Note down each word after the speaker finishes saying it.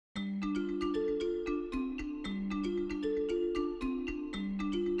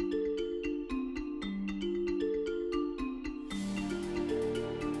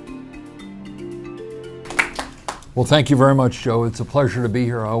Well, thank you very much, Joe. It's a pleasure to be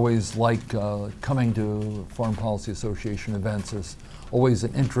here. I always like coming to Foreign Policy Association events. There's always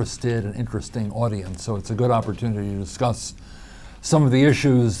an interested and interesting audience, so it's a good opportunity to discuss some of the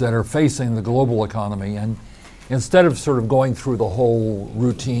issues that are facing the global economy. And instead of sort of going through the whole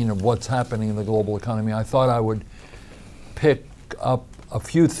routine of what's happening in the global economy, I thought I would pick up a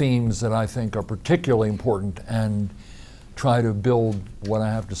few themes that I think are particularly important and try to build what I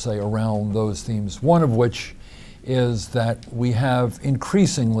have to say around those themes. One of which is that we have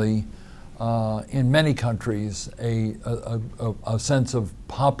increasingly, in many countries, a sense of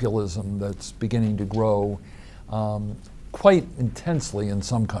populism that's beginning to grow quite intensely in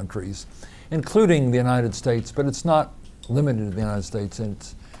some countries, including the United States, but it's not limited to the United States, and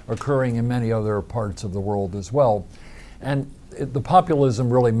it's occurring in many other parts of the world as well. And the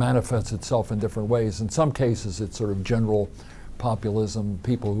populism really manifests itself in different ways. In some cases, it's sort of general populism,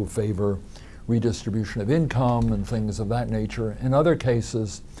 people who favor redistribution of income and things of that nature. In other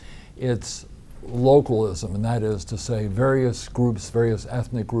cases, it's localism, and that is to say various groups, various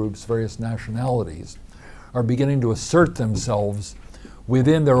ethnic groups, various nationalities are beginning to assert themselves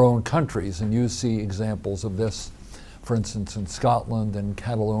within their own countries. And you see examples of this, for instance, in Scotland and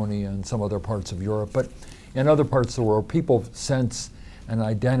Catalonia and some other parts of Europe. But in other parts of the world, people sense an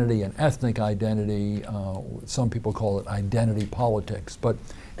identity, an ethnic identity. Some people call it identity politics, but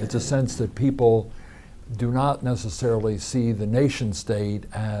it's a sense that people do not necessarily see the nation state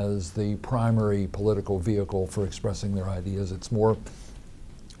as the primary political vehicle for expressing their ideas. It's more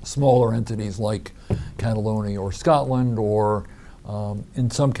smaller entities like Catalonia or Scotland, or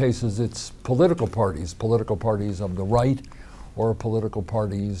in some cases it's political parties of the right or political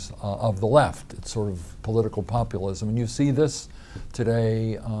parties of the left. It's sort of political populism. And you see this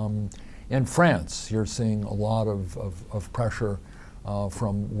today in France. You're seeing a lot of pressure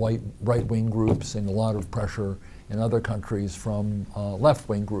from right-wing groups, and a lot of pressure in other countries from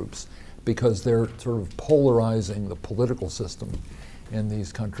left-wing groups, because they're sort of polarizing the political system in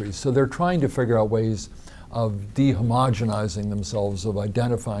these countries. So they're trying to figure out ways of dehomogenizing themselves, of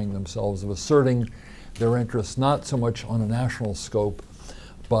identifying themselves, of asserting their interests, not so much on a national scope,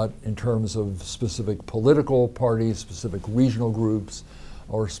 but in terms of specific political parties, specific regional groups,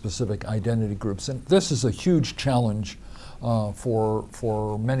 or specific identity groups. And this is a huge challenge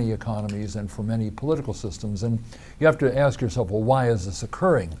for many economies and for many political systems. And you have to ask yourself, well, why is this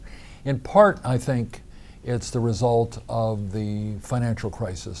occurring? In part, I think it's the result of the financial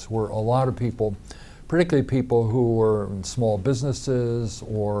crisis, where a lot of people, particularly people who are in small businesses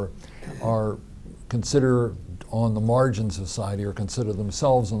or are considered on the margins of society or consider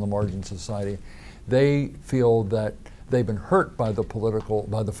themselves on the margins of society, they feel that they've been hurt by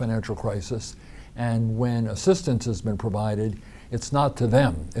the financial crisis. And when assistance has been provided, it's not to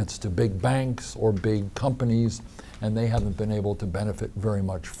them, it's to big banks or big companies, and they haven't been able to benefit very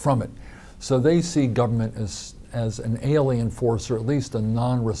much from it. So they see government as an alien force, or at least a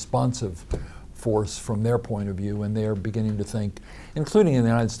non-responsive force from their point of view, and they're beginning to think, including in the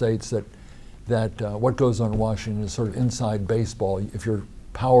United States, that what goes on in Washington is sort of inside baseball. If you're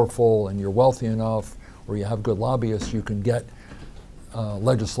powerful and you're wealthy enough, or you have good lobbyists, you can get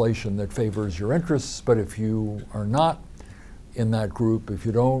legislation that favors your interests. But if you are not in that group, if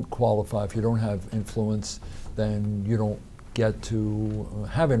you don't qualify, if you don't have influence, then you don't get to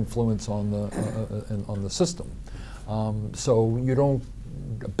have influence on the system. So you don't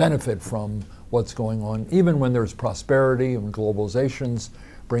benefit from what's going on, even when there's prosperity and globalizations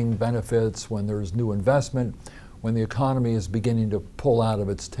bring benefits, when there's new investment, when the economy is beginning to pull out of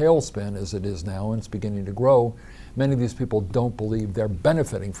its tailspin, as it is now, and it's beginning to grow. Many of these people don't believe they're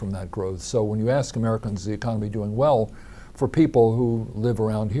benefiting from that growth. So when you ask Americans, is the economy doing well? For people who live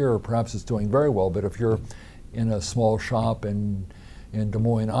around here, perhaps it's doing very well, but if you're in a small shop in Des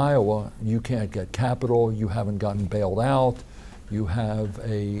Moines, Iowa, you can't get capital, you haven't gotten bailed out, you have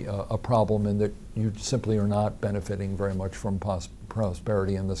a problem in that you simply are not benefiting very much from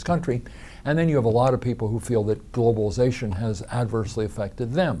prosperity in this country. And then you have a lot of people who feel that globalization has adversely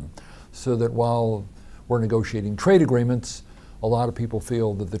affected them. So that while we're negotiating trade agreements, a lot of people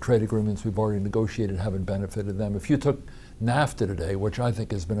feel that the trade agreements we've already negotiated haven't benefited them. If you took NAFTA today, which I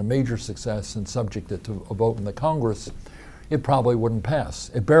think has been a major success and subjected to a vote in the Congress, it probably wouldn't pass.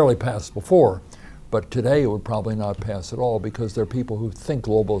 It barely passed before, but today it would probably not pass at all, because there are people who think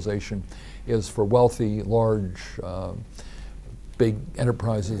globalization is for wealthy, large, big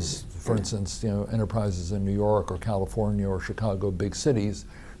enterprises, for instance, enterprises in New York or California or Chicago, big cities,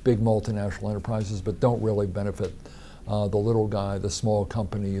 big multinational enterprises, but don't really benefit the little guy, the small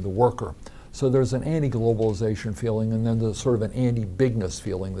company, the worker. So there's an anti-globalization feeling, and then there's sort of an anti-bigness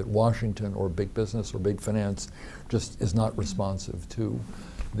feeling that Washington or big business or big finance just is not responsive to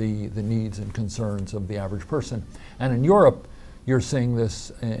the needs and concerns of the average person. And in Europe, you're seeing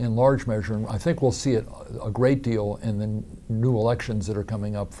this in large measure, and I think we'll see it a great deal in the new elections that are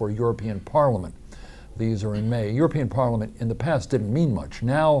coming up for European Parliament. These are in May. European Parliament in the past didn't mean much.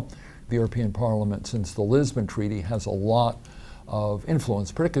 Now, the European Parliament, since the Lisbon Treaty, has a lot of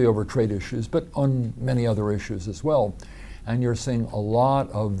influence, particularly over trade issues, but on many other issues as well. And you're seeing a lot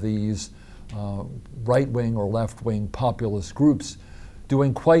of these right-wing or left-wing populist groups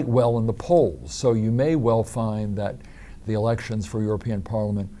doing quite well in the polls. So you may well find that the elections for European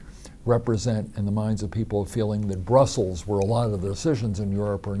Parliament represent, in the minds of people, a feeling that Brussels, where a lot of the decisions in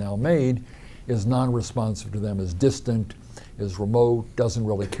Europe are now made, is non-responsive to them, is distant, is remote, doesn't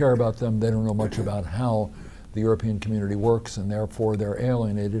really care about them. They don't know much about how the European community works, and therefore they're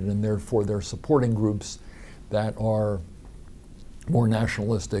alienated, and therefore they're supporting groups that are more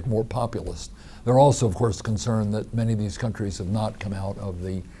nationalistic, more populist. They're also, of course, concerned that many of these countries have not come out of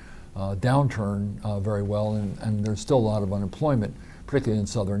the downturn very well, and there's still a lot of unemployment, particularly in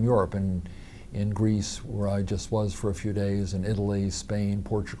Southern Europe, and in Greece, where I just was for a few days, in Italy, Spain,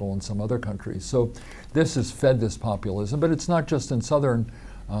 Portugal, and some other countries. So this has fed this populism, but it's not just in Southern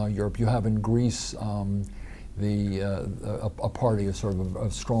Europe. You have in Greece a party, a sort of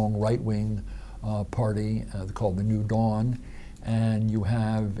a strong right-wing party called the New Dawn, and you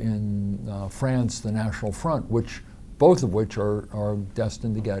have in France the National Front, both of which are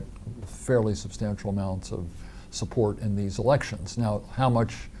destined to get fairly substantial amounts of support in these elections. Now, how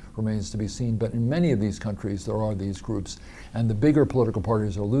much remains to be seen, but in many of these countries there are these groups, and the bigger political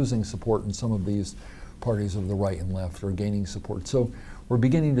parties are losing support, and some of these parties of the right and left are gaining support. So we're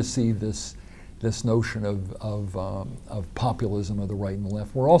beginning to see this notion of populism of the right and the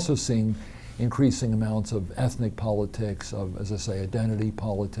left. We're also seeing increasing amounts of ethnic politics, of, as I say, identity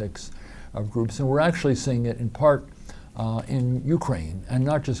politics of groups, and we're actually seeing it in part in Ukraine, and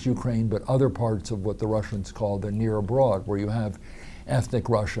not just Ukraine, but other parts of what the Russians call the near abroad, where you have ethnic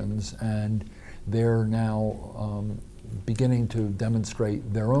Russians, and they're now beginning to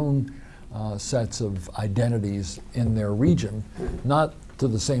demonstrate their own sets of identities in their region, not to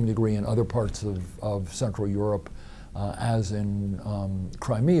the same degree in other parts of Central Europe as in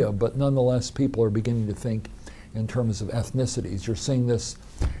Crimea, but nonetheless people are beginning to think in terms of ethnicities. You're seeing this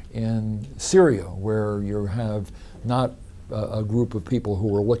in Syria, where you have not a group of people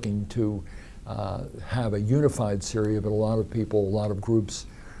who are looking to have a unified Syria, but a lot of people, a lot of groups,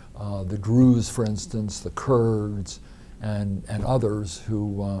 the Druze, for instance, the Kurds, and others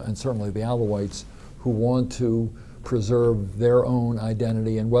who, and certainly the Alawites, who want to preserve their own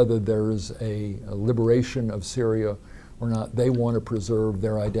identity, and whether there's a liberation of Syria or not, they want to preserve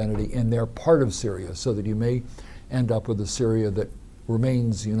their identity in their part of Syria, so that you may end up with a Syria that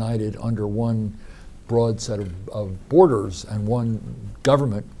remains united under one broad set of borders and one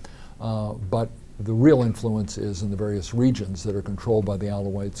government, but the real influence is in the various regions that are controlled by the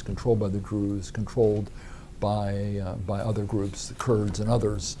Alawites, controlled by the Druze, controlled by other groups, the Kurds and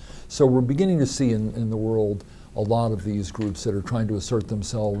others. So we're beginning to see in the world a lot of these groups that are trying to assert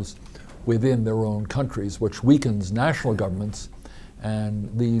themselves within their own countries, which weakens national governments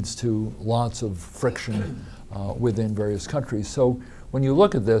and leads to lots of friction within various countries. So when you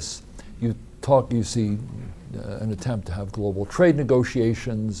look at this, you see an attempt to have global trade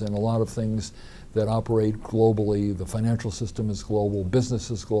negotiations and a lot of things that operate globally. The financial system is global,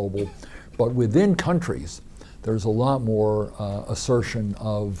 business is global, but within countries, there's a lot more assertion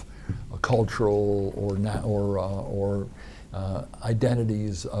of cultural or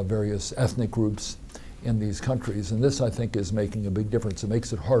identities of various ethnic groups in these countries. And this, I think, is making a big difference. It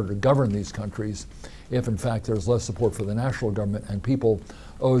makes it harder to govern these countries if, in fact, there's less support for the national government and people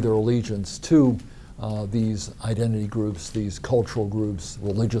owe their allegiance to these identity groups, these cultural groups,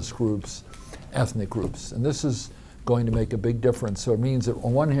 religious groups, ethnic groups. And this is going to make a big difference. So it means that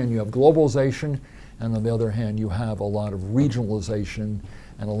on one hand you have globalization, and on the other hand you have a lot of regionalization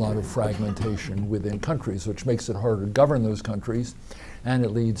and a lot of fragmentation within countries, which makes it harder to govern those countries, and it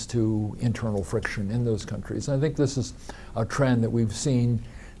leads to internal friction in those countries. And I think this is a trend that we've seen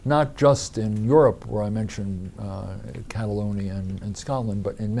not just in Europe, where I mentioned Catalonia and Scotland,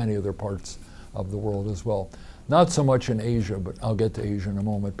 but in many other parts of the world as well. Not so much in Asia, but I'll get to Asia in a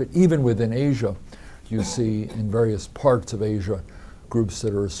moment, but even within Asia, you see in various parts of Asia groups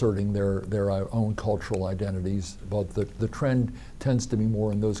that are asserting their own cultural identities, but the trend tends to be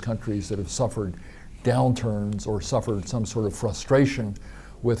more in those countries that have suffered downturns or suffered some sort of frustration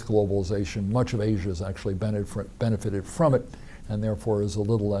with globalization. Much of Asia has actually benefited from it, and therefore is a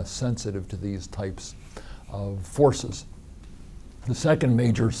little less sensitive to these types of forces. The second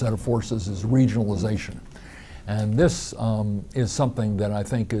major set of forces is regionalization. And this is something that I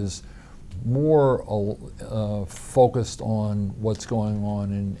think is more focused on what's going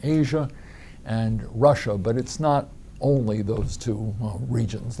on in Asia and Russia, but it's not only those two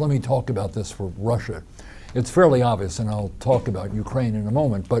regions. Let me talk about this for Russia. It's fairly obvious, and I'll talk about Ukraine in a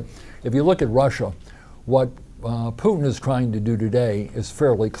moment, but if you look at Russia, what Putin is trying to do today is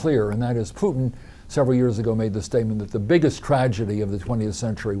fairly clear, and that is Putin several years ago made the statement that the biggest tragedy of the 20th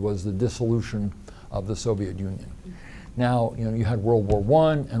century was the dissolution of the Soviet Union. Now, you had World War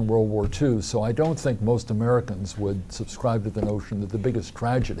I and World War II, so I don't think most Americans would subscribe to the notion that the biggest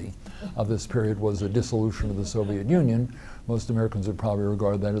tragedy of this period was the dissolution of the Soviet Union. Most Americans would probably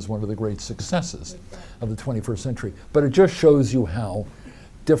regard that as one of the great successes of the 21st century. But it just shows you how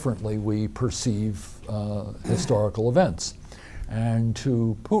differently we perceive historical events. And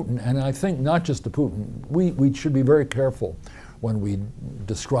to Putin, and I think not just to Putin, we should be very careful when we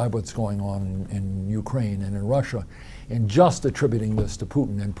describe what's going on in Ukraine and in Russia, in just attributing this to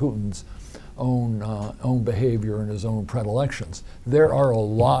Putin and Putin's own behavior and his own predilections. There are a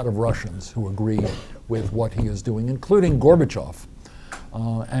lot of Russians who agree with what he is doing, including Gorbachev.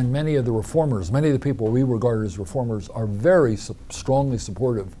 And many of the reformers, many of the people we regard as reformers, are very strongly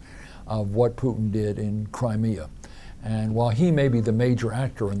supportive of what Putin did in Crimea. And while he may be the major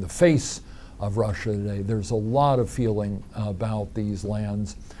actor in the face of Russia today, there's a lot of feeling about these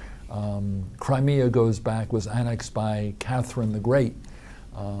lands. Crimea goes back, was annexed by Catherine the Great.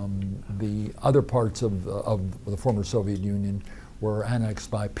 The other parts of the former Soviet Union were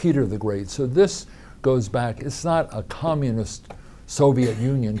annexed by Peter the Great. So this goes back, it's not a communist Soviet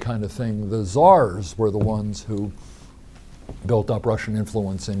Union kind of thing. The czars were the ones who built up Russian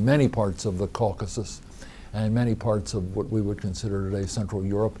influence in many parts of the Caucasus and many parts of what we would consider today Central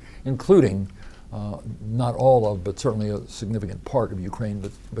Europe, including not all of, but certainly a significant part of Ukraine,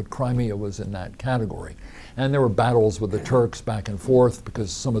 but Crimea was in that category. And there were battles with the Turks back and forth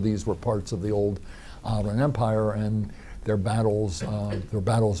because some of these were parts of the old Ottoman Empire, and their battles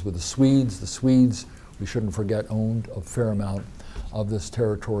with the Swedes. The Swedes, we shouldn't forget, owned a fair amount of this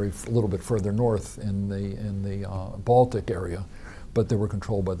territory a little bit further north in the Baltic area, but they were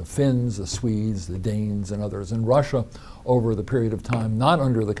controlled by the Finns, the Swedes, the Danes, and others. And Russia, over the period of time, not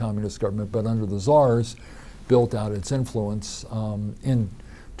under the communist government, but under the czars, built out its influence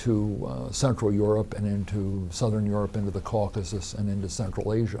into Central Europe and into Southern Europe, into the Caucasus, and into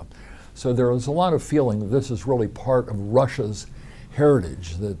Central Asia. So there is a lot of feeling that this is really part of Russia's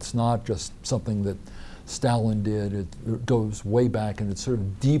heritage, that's not just something that Stalin did. It goes way back, and it's sort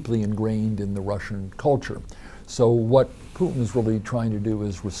of deeply ingrained in the Russian culture. So what Putin is really trying to do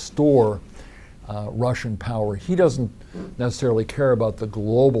is restore Russian power. He doesn't necessarily care about the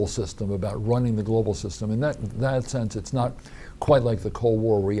global system, about running the global system. In that sense, it's not quite like the Cold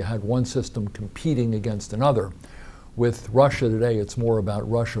War, where you had one system competing against another. With Russia today, it's more about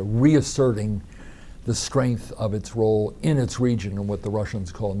Russia reasserting the strength of its role in its region, and what the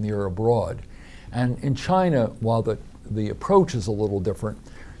Russians call near abroad. And in China, while the approach is a little different,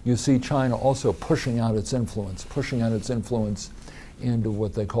 you see China also pushing out its influence into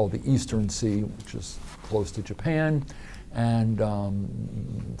what they call the Eastern Sea, which is close to Japan, and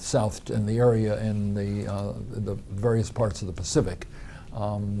south in the area in the various parts of the Pacific,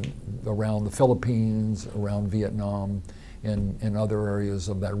 around the Philippines, around Vietnam, in other areas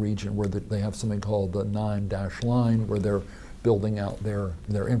of that region, where they have something called the 9-dash line, where they're building out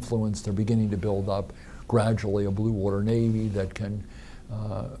their influence. They're beginning to build up gradually a blue water navy that can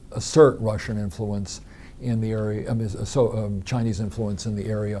assert Russian influence in the area, Chinese influence in the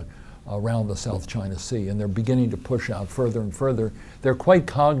area around the South China Sea, and they're beginning to push out further and further. They're quite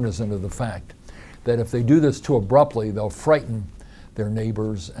cognizant of the fact that if they do this too abruptly, they'll frighten their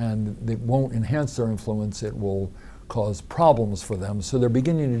neighbors, and it won't enhance their influence. It will cause problems for them. So they're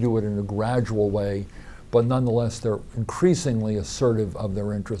beginning to do it in a gradual way, but nonetheless, they're increasingly assertive of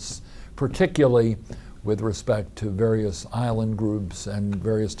their interests, particularly with respect to various island groups and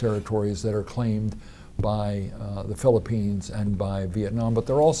various territories that are claimed by the Philippines and by Vietnam, but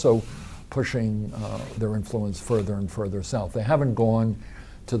they're also pushing their influence further and further south. They haven't gone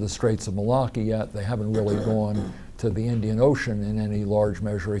to the Straits of Malacca yet. They haven't really gone to the Indian Ocean in any large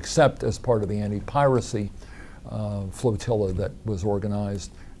measure, except as part of the anti-piracy flotilla that was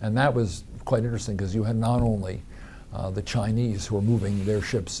organized. And that was quite interesting, because you had not only the Chinese who were moving their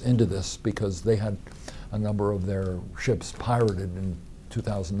ships into this, because they had a number of their ships pirated in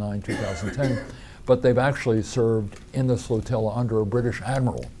 2009, 2010, but they've actually served in this flotilla under a British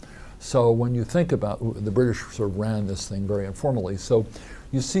admiral. So when you think about, the British sort of ran this thing very informally. So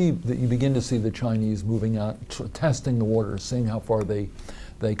you see that you begin to see the Chinese moving out, testing the waters, seeing how far they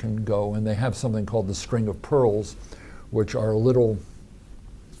can go. And they have something called the string of pearls, which are little,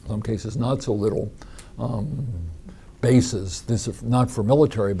 in some cases not so little, bases. This is not for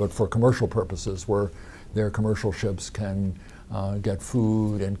military, but for commercial purposes, where their commercial ships can get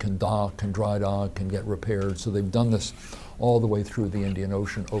food and can dock, can dry dock, can get repaired. So they've done this all the way through the Indian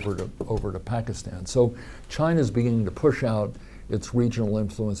Ocean over to Pakistan. So China's beginning to push out its regional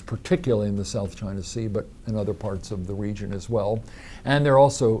influence, particularly in the South China Sea, but in other parts of the region as well. And they're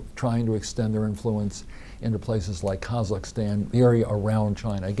also trying to extend their influence into places like Kazakhstan, the area around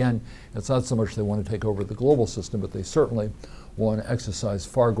China. Again, it's not so much they want to take over the global system, but they certainly want to exercise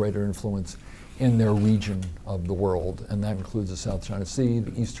far greater influence in their region of the world. And that includes the South China Sea,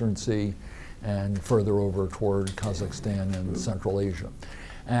 the Eastern Sea, and further over toward Kazakhstan and Central Asia.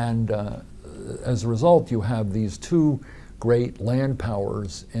 And as a result, you have these two great land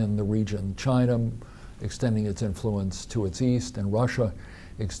powers in the region, China extending its influence to its east, and Russia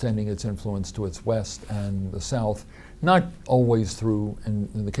extending its influence to its west and the south, not always through,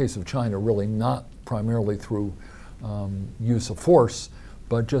 in the case of China, really not primarily through use of force,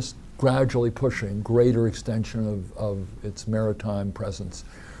 but just gradually pushing greater extension of its maritime presence,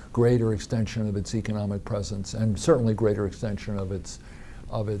 greater extension of its economic presence, and certainly greater extension of its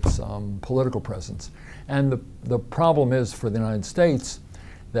political presence. And the problem is for the United States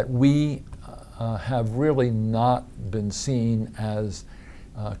that we have really not been seen as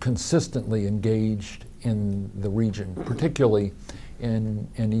consistently engaged in the region, particularly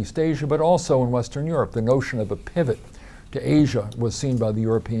in East Asia, but also in Western Europe. The notion of a pivot to Asia was seen by the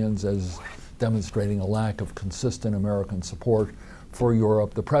Europeans as demonstrating a lack of consistent American support for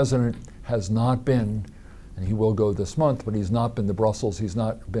Europe. The president has not been, and he will go this month, but he's not been to Brussels. He's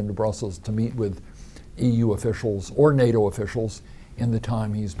not been to Brussels to meet with EU officials or NATO officials in the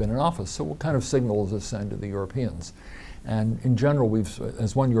time he's been in office. So what kind of signal does this send to the Europeans? And in general, we've,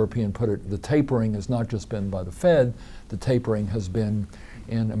 as one European put it, the tapering has not just been by the Fed, the tapering has been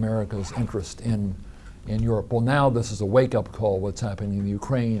in America's interest in Europe. Well, now this is a wake-up call, what's happening in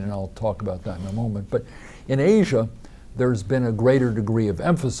Ukraine, and I'll talk about that in a moment. But in Asia, there's been a greater degree of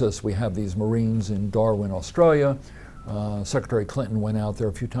emphasis. We have these Marines in Darwin, Australia. Secretary Clinton went out there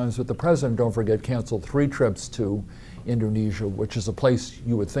a few times, but the president, don't forget, canceled 3 trips to Indonesia, which is a place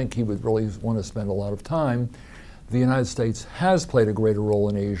you would think he would really want to spend a lot of time. The United States has played a greater role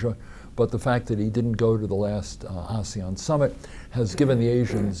in Asia, but the fact that he didn't go to the last ASEAN summit has given the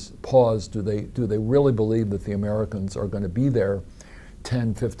Asians pause. Do they really believe that the Americans are going to be there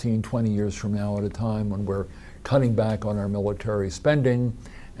 10, 15, 20 years from now at a time when we're cutting back on our military spending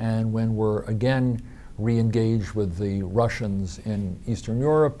and when we're again re-engaged with the Russians in Eastern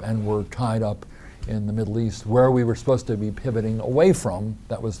Europe and we're tied up in the Middle East where we were supposed to be pivoting away from?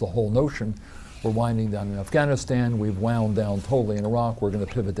 That was the whole notion. We're winding down in Afghanistan, we've wound down totally in Iraq, we're going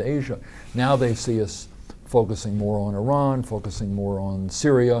to pivot to Asia. Now they see us focusing more on Iran, focusing more on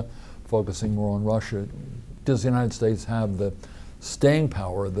Syria, focusing more on Russia. Does the United States have the staying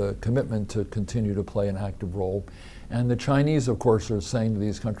power, the commitment to continue to play an active role? And the Chinese, of course, are saying to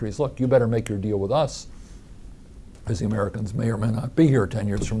these countries, look, you better make your deal with us, because the Americans may or may not be here 10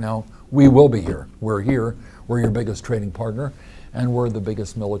 years from now. We will be here. We're here. We're your biggest trading partner, and we're the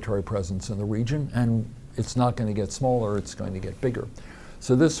biggest military presence in the region, and it's not going to get smaller, it's going to get bigger.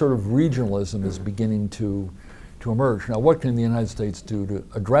 So this sort of regionalism is beginning to emerge. Now, what can the United States do to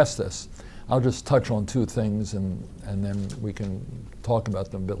address this? I'll just touch on 2 things, and then we can talk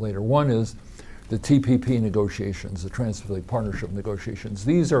about them a bit later. One is the TPP negotiations, the Trans-Pacific Partnership negotiations.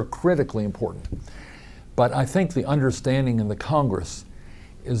 These are critically important, but I think the understanding in the Congress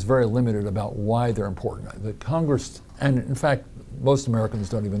is very limited about why they're important. The Congress, and in fact, most Americans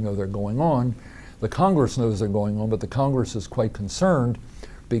don't even know they're going on. The Congress knows they're going on, but the Congress is quite concerned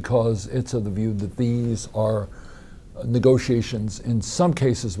because it's of the view that these are negotiations in some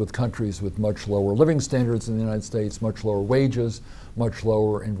cases with countries with much lower living standards in the United States, much lower wages, much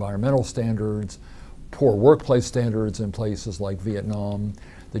lower environmental standards, poor workplace standards in places like Vietnam.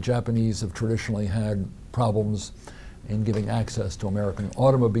 The Japanese have traditionally had problems in giving access to American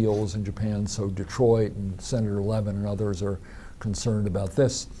automobiles in Japan, so Detroit and Senator Levin and others are concerned about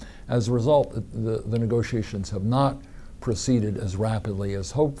this. As a result, the negotiations have not proceeded as rapidly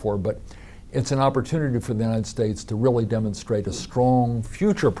as hoped for, but it's an opportunity for the United States to really demonstrate a strong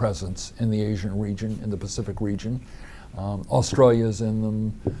future presence in the Asian region, in the Pacific region. Australia's in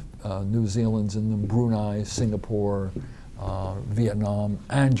them, New Zealand's in them, Brunei, Singapore, Vietnam,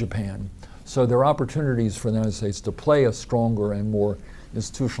 and Japan. So there are opportunities for the United States to play a stronger and more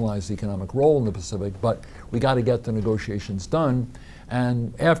institutionalized economic role in the Pacific, but we got to get the negotiations done.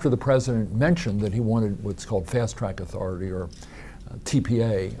 And after the president mentioned that he wanted what's called fast track authority, or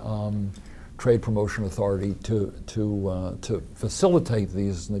TPA, Trade Promotion Authority, to facilitate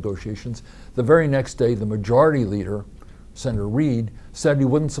these negotiations, the very next day the majority leader, Senator Reid, said he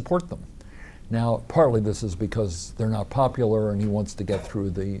wouldn't support them. Now, partly this is because they're not popular and he wants to get through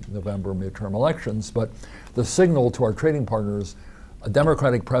the November midterm elections, but the signal to our trading partners, a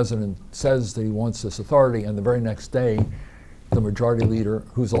Democratic president says that he wants this authority, and the very next day the majority leader,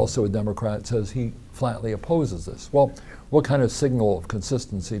 who's also a Democrat, says he flatly opposes this. Well, what kind of signal of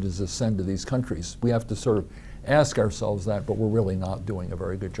consistency does this send to these countries? We have to sort of ask ourselves that, but we're really not doing a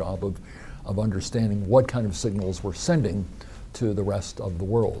very good job of understanding what kind of signals we're sending to the rest of the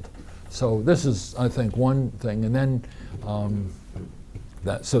world. So this is, I think, one thing, and then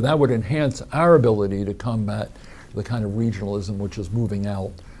that would enhance our ability to combat the kind of regionalism which is moving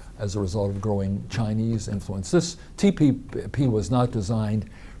out as a result of growing Chinese influence. This TPP was not designed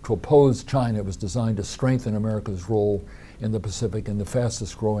to oppose China. It was designed to strengthen America's role in the Pacific, in the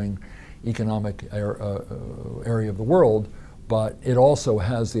fastest growing economic area of the world, but it also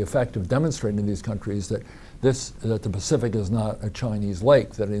has the effect of demonstrating to these countries that the Pacific is not a Chinese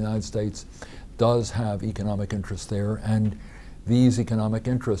lake, that the United States does have economic interests there, and these economic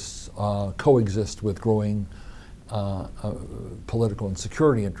interests coexist with growing political and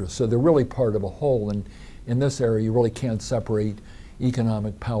security interests. So they're really part of a whole, and in this area you really can't separate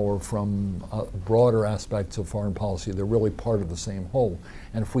economic power from broader aspects of foreign policy. They're really part of the same whole.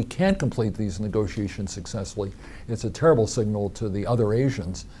 And if we can't complete these negotiations successfully, it's a terrible signal to the other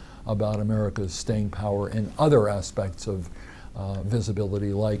Asians about America's staying power in other aspects of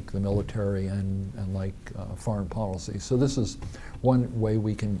visibility, like the military and like foreign policy. So this is one way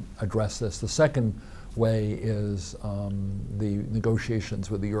we can address this. The second way is the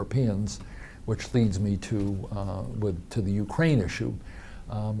negotiations with the Europeans, which leads me to the Ukraine issue.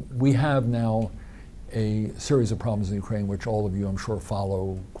 We have now a series of problems in Ukraine, which all of you, I'm sure,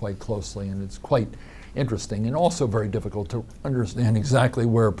 follow quite closely, and it's quite interesting and also very difficult to understand exactly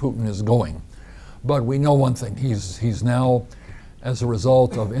where Putin is going. But we know one thing: he's now, as a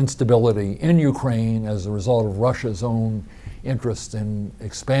result of instability in Ukraine, as a result of Russia's own interest in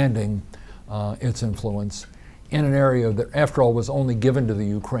expanding its influence in an area that, after all, was only given to the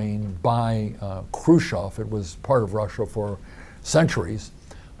Ukraine by Khrushchev. It was part of Russia for centuries.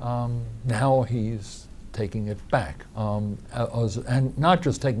 Now he's taking it back. And not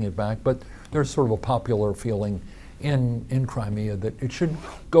just taking it back, but there's sort of a popular feeling in Crimea that it should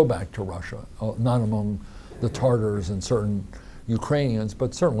go back to Russia, not among the Tartars and certain Ukrainians,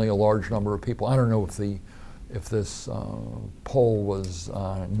 but certainly a large number of people. I don't know if this poll was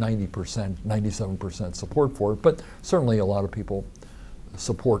 90%, 97% support for it, but certainly a lot of people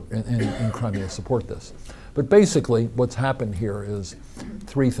support in Crimea support this. But basically what's happened here is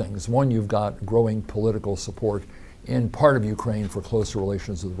three things. One, you've got growing political support in part of Ukraine for closer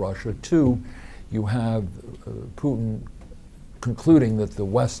relations with Russia. Two, you have Putin concluding that the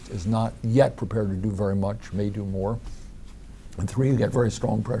West is not yet prepared to do very much, may do more. And three, you get very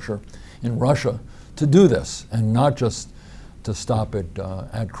strong pressure in Russia to do this, and not just to stop it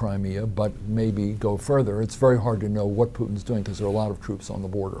at Crimea, but maybe go further. It's very hard to know what Putin's doing because there are a lot of troops on the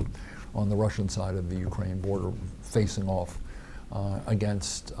border, on the Russian side of the Ukraine border, facing off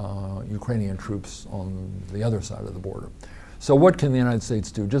against Ukrainian troops on the other side of the border. So what can the United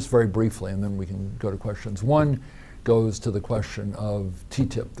States do? Just very briefly, and then we can go to questions. One goes to the question of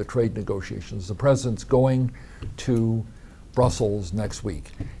TTIP, the trade negotiations. The president's going to Brussels next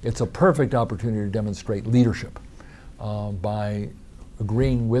week. It's a perfect opportunity to demonstrate leadership by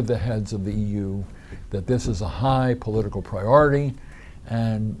agreeing with the heads of the EU that this is a high political priority,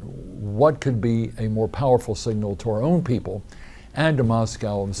 and what could be a more powerful signal to our own people and to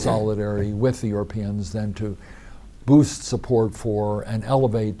Moscow of solidarity with the Europeans than to boost support for and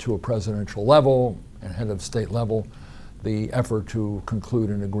elevate to a presidential level and head of state level the effort to conclude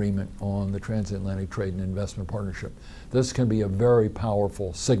an agreement on the transatlantic trade and investment partnership. This can be a very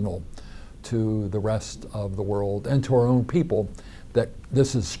powerful signal to the rest of the world and to our own people that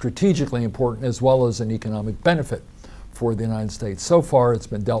this is strategically important as well as an economic benefit for the United States. So far it's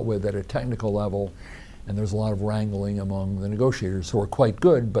been dealt with at a technical level, and there's a lot of wrangling among the negotiators who are quite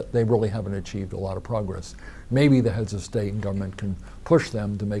good, but they really haven't achieved a lot of progress. Maybe the heads of state and government can push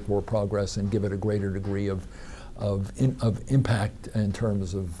them to make more progress and give it a greater degree of impact in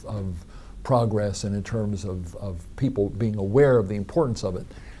terms of progress and in terms of people being aware of the importance of it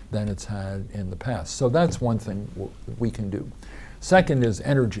than it's had in the past. So that's one thing we can do. Second is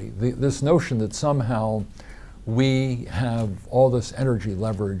energy. This notion that somehow we have all this energy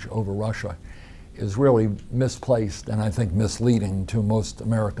leverage over Russia is really misplaced and I think misleading to most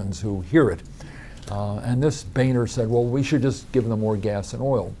Americans who hear it. And this Boehner said, well, we should just give them more gas and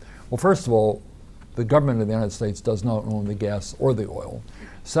oil. Well, first of all, the government of the United States does not own the gas or the oil.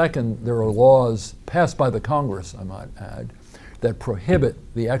 Second, there are laws passed by the Congress, I might add, that prohibit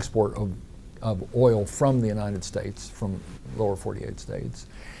the export of oil from the United States, from lower 48 states.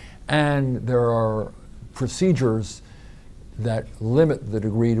 And there are procedures that limit the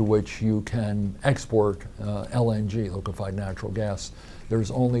degree to which you can export LNG, liquefied natural gas.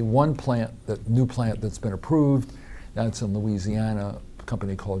 There's only one plant, new plant that's been approved. That's in Louisiana, a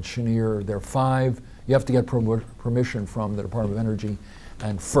company called Cheniere. There are 5. You have to get permission from the Department of Energy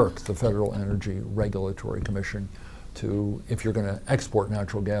and FERC, the Federal Energy Regulatory Commission, to, if you're going to export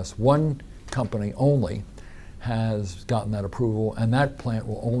natural gas. One company only has gotten that approval, and that plant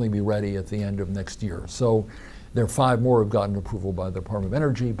will only be ready at the end of next year. So there are 5 more who have gotten approval by the Department of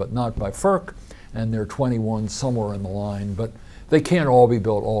Energy, but not by FERC, and there are 21 somewhere in the line. But they can't all be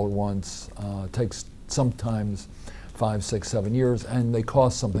built all at once. It takes sometimes 5, 6, 7 years, and they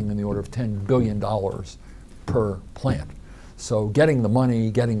cost something in the order of $10 billion per plant. So getting the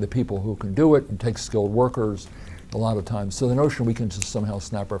money, getting the people who can do it, and takes skilled workers a lot of times. So the notion we can just somehow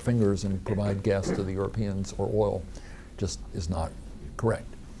snap our fingers and provide gas to the Europeans or oil just is not correct.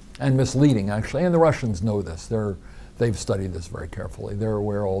 And misleading, actually. And the Russians know this. They've studied this very carefully. They're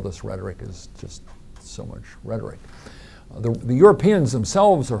aware all this rhetoric is just so much rhetoric. The Europeans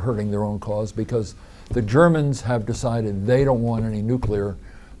themselves are hurting their own cause because the Germans have decided they don't want any nuclear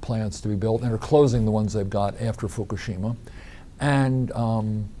plants to be built and are closing the ones they've got after Fukushima. And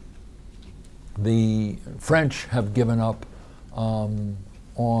the French have given up on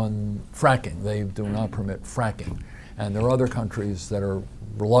fracking. They do not permit fracking. And there are other countries that are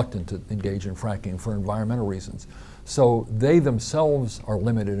reluctant to engage in fracking for environmental reasons. So they themselves are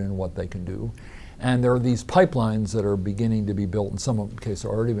limited in what they can do. And there are these pipelines that are beginning to be built, in some cases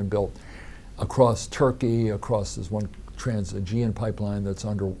have already been built, across Turkey, across this one Trans-Aegean pipeline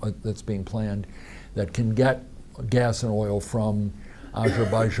that's being planned that can get gas and oil from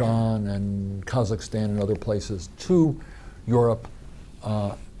Azerbaijan and Kazakhstan and other places to Europe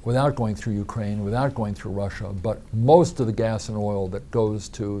without going through Ukraine, without going through Russia. But most of the gas and oil that goes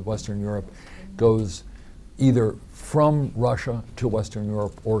to Western Europe goes either from Russia to Western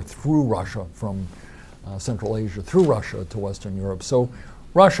Europe or through Russia from Central Asia through Russia to Western Europe. So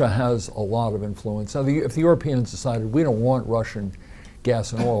Russia has a lot of influence. Now, if the Europeans decided we don't want Russian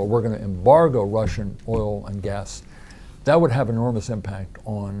gas and oil, we're going to embargo Russian oil and gas, that would have an enormous impact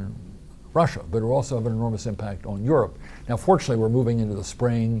on Russia, but it will also have an enormous impact on Europe. Now, fortunately, we're moving into the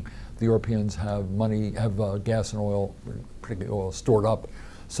spring. The Europeans have gas and oil, particularly oil, stored up,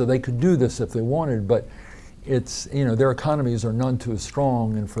 so they could do this if they wanted. But it's, their economies are none too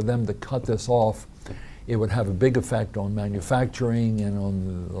strong, and for them to cut this off, it would have a big effect on manufacturing and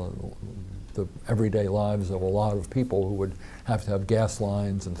on the everyday lives of a lot of people who would have to have gas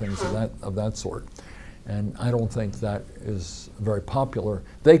lines and things of that sort. And I don't think that is very popular.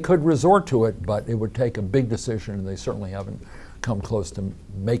 They could resort to it, but it would take a big decision, and they certainly haven't come close to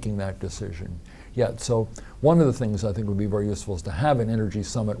making that decision yet. So one of the things I think would be very useful is to have an energy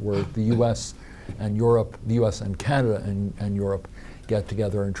summit where the U.S. and Europe, the U.S. and Canada and Europe get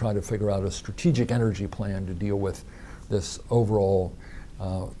together and try to figure out a strategic energy plan to deal with this overall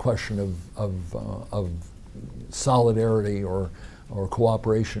question of solidarity or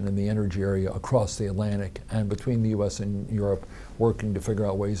cooperation in the energy area across the Atlantic and between the U.S. and Europe, working to figure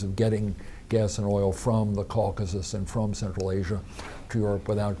out ways of getting gas and oil from the Caucasus and from Central Asia to Europe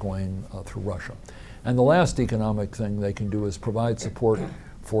without going through Russia. And the last economic thing they can do is provide support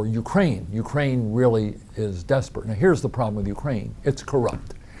for Ukraine. Ukraine really is desperate. Now, here's the problem with Ukraine. It's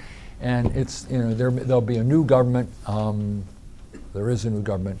corrupt. And it's, there'll be a new government. There is a new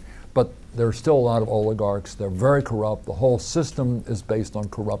government. But there are still a lot of oligarchs. They're very corrupt. The whole system is based on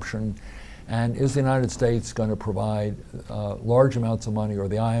corruption. And is the United States going to provide large amounts of money, or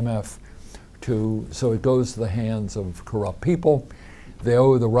the IMF, so it goes to the hands of corrupt people? They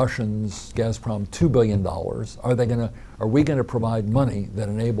owe the Russians, Gazprom, $2 billion. Are we going to provide money that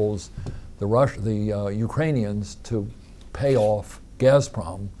enables the Ukrainians to pay off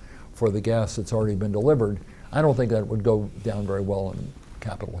Gazprom for the gas that's already been delivered? I don't think that would go down very well in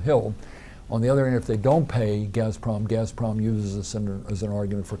Capitol Hill. On the other hand, if they don't pay Gazprom uses this as an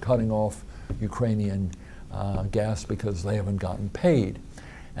argument for cutting off Ukrainian gas because they haven't gotten paid.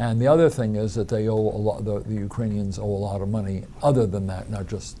 And the other thing is that they owe a lot, the Ukrainians owe a lot of money other than that, not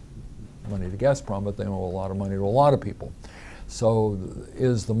just money to Gazprom, but they owe a lot of money to a lot of people. So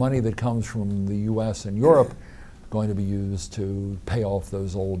is the money that comes from the US and Europe going to be used to pay off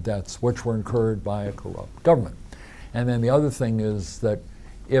those old debts, which were incurred by a corrupt government. And then the other thing is that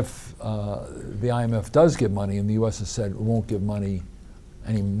if the IMF does give money, and the U.S. has said it won't give money,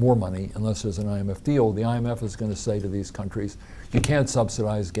 any more money, unless there's an IMF deal, the IMF is going to say to these countries, you can't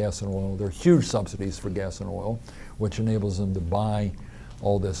subsidize gas and oil. There are huge subsidies for gas and oil, which enables them to buy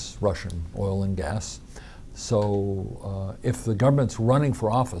all this Russian oil and gas. So if the government's running for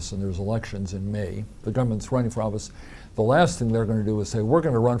office, and there's elections in May, the government's running for office, the last thing they're going to do is say, we're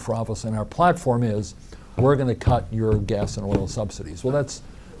going to run for office, and our platform is, we're going to cut your gas and oil subsidies. Well, that's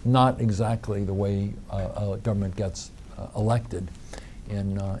not exactly the way a government gets elected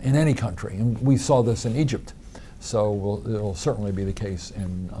in any country. And we saw this in Egypt. So it'll certainly be the case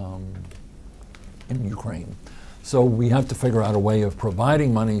in Ukraine. So we have to figure out a way of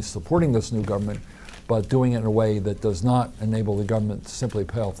providing money, supporting this new government, but doing it in a way that does not enable the government to simply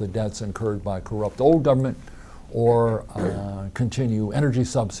pay off the debts incurred by corrupt old government, or continue energy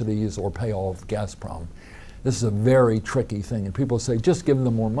subsidies, or pay off Gazprom. This is a very tricky thing, and people say, just give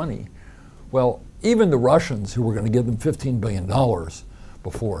them more money. Well, even the Russians, who were going to give them $15 billion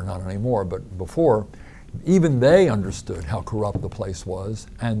before, not anymore, but before, even they understood how corrupt the place was,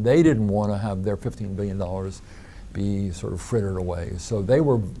 and they didn't want to have their $15 billion be sort of frittered away. So they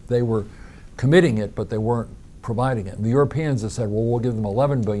were committing it, but they weren't providing it. And the Europeans have said, well, we'll give them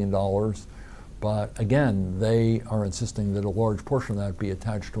 $11 billion, but again, they are insisting that a large portion of that be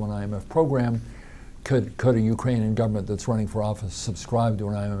attached to an IMF program. Could a Ukrainian government that's running for office subscribe to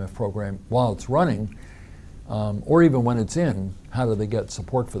an IMF program while it's running, or even when it's in? How do they get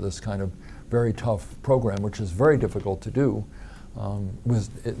support for this kind of very tough program, which is very difficult to do?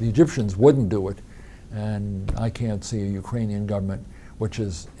 The Egyptians wouldn't do it, and I can't see a Ukrainian government, which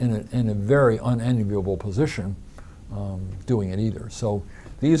is in a very unenviable position, doing it either. So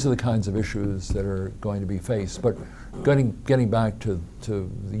these are the kinds of issues that are going to be faced. But getting back to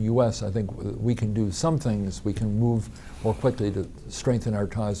the U.S., I think we can do some things. We can move more quickly to strengthen our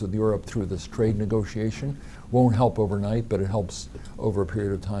ties with Europe through this trade negotiation. Won't help overnight, but it helps over a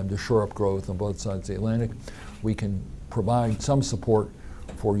period of time to shore up growth on both sides of the Atlantic. We can provide some support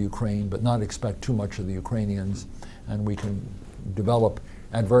for Ukraine, but not expect too much of the Ukrainians. And we can develop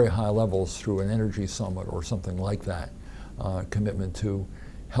at very high levels through an energy summit or something like that, commitment to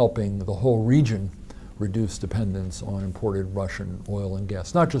helping the whole region reduce dependence on imported Russian oil and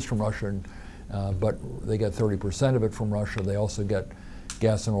gas. Not just from Russia, but they get 30% of it from Russia. They also get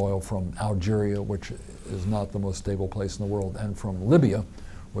gas and oil from Algeria, which is not the most stable place in the world, and from Libya,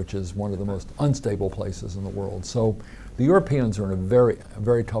 which is one of the most unstable places in the world. So the Europeans are in a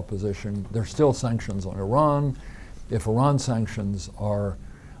very tough position. There's still sanctions on Iran. If Iran sanctions are,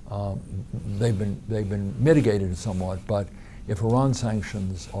 they've been mitigated somewhat, but if Iran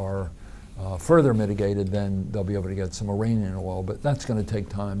sanctions are further mitigated, then they'll be able to get some Iranian oil, but that's going to take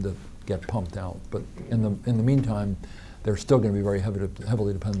time to get pumped out. But in the meantime, they're still going to be very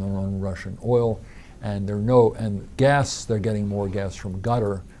heavily dependent on Russian oil, and gas. They're getting more gas from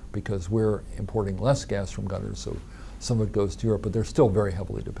Qatar because we're importing less gas from Qatar, so some of it goes to Europe, but they're still very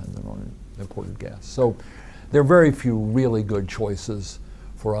heavily dependent on imported gas. So there are very few really good choices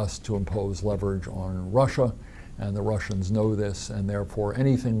for us to impose leverage on Russia, and the Russians know this, and therefore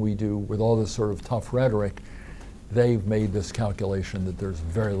anything we do with all this sort of tough rhetoric, they've made this calculation that there's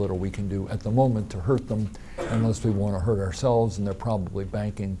very little we can do at the moment to hurt them unless we want to hurt ourselves, and they're probably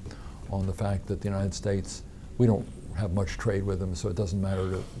banking on the fact that the United States, we don't have much trade with them, so it doesn't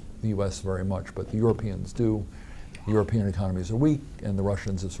matter to the U.S. very much, but the Europeans do. The European economies are weak, and the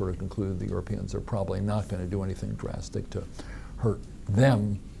Russians have sort of concluded the Europeans are probably not going to do anything drastic to hurt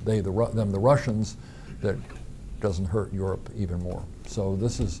them, the Russians, that doesn't hurt Europe even more. So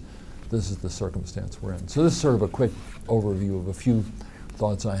this is the circumstance we're in. So this is sort of a quick overview of a few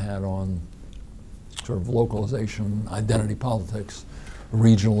thoughts I had on sort of localization, identity politics,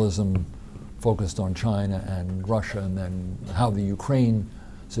 regionalism focused on China and Russia, and then how the Ukraine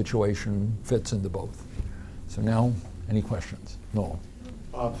situation fits into both. So now, any questions? No.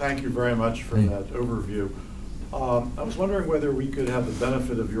 Thank you very much for that overview. I was wondering whether we could have the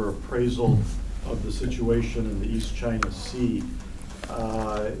benefit of your appraisal of the situation in the East China Sea.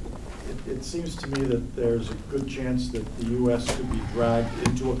 It seems to me that there's a good chance that the U.S. could be dragged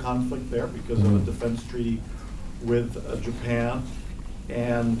into a conflict there because of a defense treaty with Japan.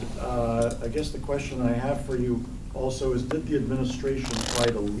 And I guess the question I have for you also is, did the administration try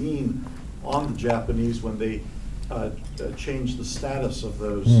to lean on the Japanese when they changed the status of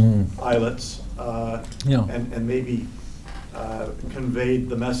those islets, and maybe conveyed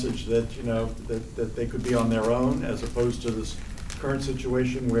the message that that they could be on their own as opposed to this current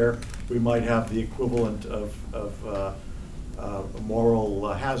situation where we might have the equivalent of a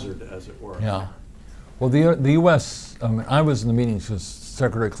moral hazard, as it were. Yeah. Well, the U.S., I was in the meetings because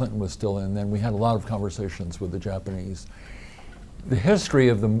Secretary Clinton was still in, and then we had a lot of conversations with the Japanese. The history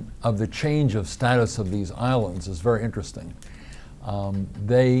of the change of status of these islands is very interesting.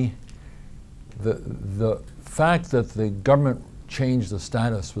 The fact that the government changed the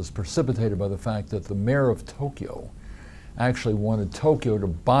status was precipitated by the fact that the mayor of Tokyo actually wanted Tokyo to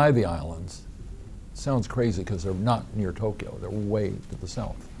buy the islands. Sounds crazy because they're not near Tokyo, they're way to the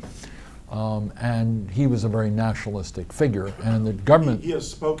south. And he was a very nationalistic figure, and the government... He has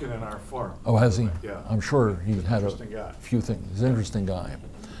spoken in our forum. Oh, has he? Yeah. I'm sure he had a guy. few things. He's an interesting guy.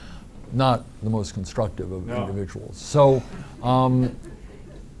 Not the most constructive of No. individuals. So,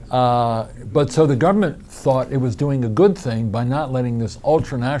 but so the government thought it was doing a good thing by not letting this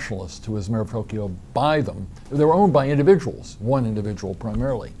ultra-nationalist who was mayor of Tokyo buy them. They were owned by individuals, one individual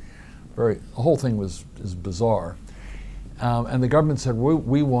primarily. The whole thing is bizarre. And the government said,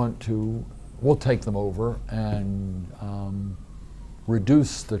 we'll take them over and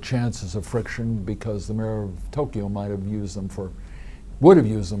reduce the chances of friction because the mayor of Tokyo would have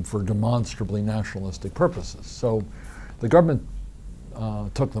used them for demonstrably nationalistic purposes. So the government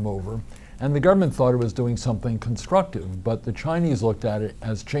took them over, and the government thought it was doing something constructive, but the Chinese looked at it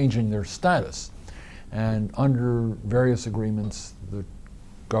as changing their status. And under various agreements, the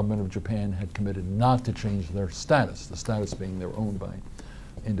government of Japan had committed not to change their status, the status being they're owned by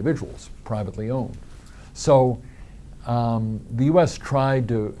individuals, privately owned. So the U.S. tried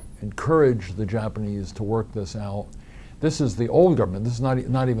to encourage the Japanese to work this out. This is the old government. This is not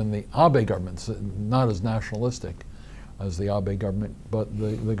even the Abe government. It's not as nationalistic as the Abe government, but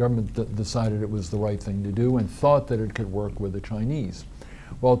the government decided it was the right thing to do and thought that it could work with the Chinese.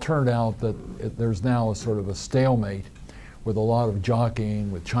 Well, it turned out that there's now a sort of a stalemate with a lot of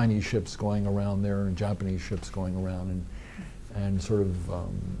jockeying, with Chinese ships going around there and Japanese ships going around, and sort of a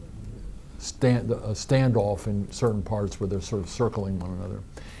standoff in certain parts where they're sort of circling one another.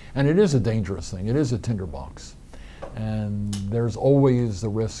 And it is a dangerous thing. It is a tinderbox. And there's always the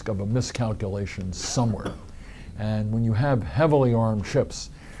risk of a miscalculation somewhere. And when you have heavily armed ships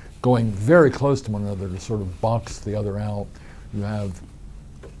going very close to one another to sort of box the other out, you have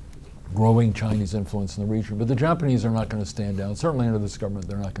growing Chinese influence in the region. But the Japanese are not going to stand down. Certainly under this government,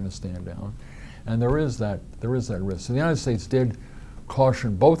 they're not going to stand down. And there is that risk. So the United States did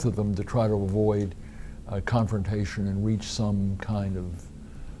caution both of them to try to avoid confrontation and reach some kind of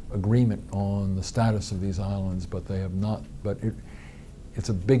agreement on the status of these islands, but they have not. But it's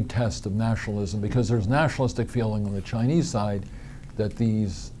a big test of nationalism because there's nationalistic feeling on the Chinese side that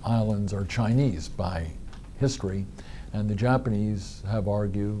these islands are Chinese by history. And the Japanese have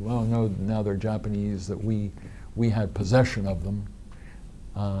argued, well, no, now they're Japanese, that we had possession of them.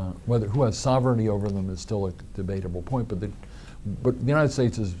 Who has sovereignty over them is still a debatable point, but the United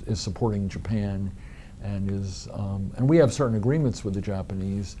States is supporting Japan and we have certain agreements with the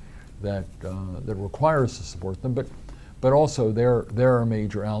Japanese that require us to support them, but also they're a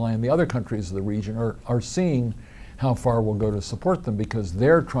major ally, and the other countries of the region are seeing how far we'll go to support them because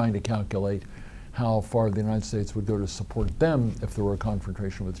they're trying to calculate how far the United States would go to support them if there were a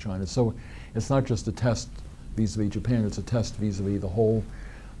confrontation with China. So it's not just a test vis-a-vis Japan, it's a test vis-a-vis the whole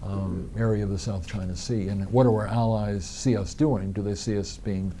area of the South China Sea. And what do our allies see us doing? Do they see us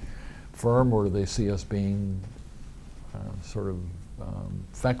being firm, or do they see us being sort of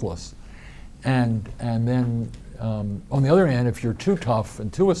feckless? And then on the other hand, if you're too tough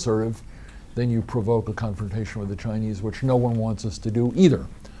and too assertive, then you provoke a confrontation with the Chinese, which no one wants us to do either.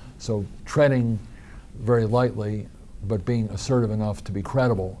 So treading very lightly, but being assertive enough to be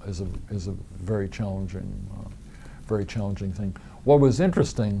credible is a very challenging thing. What was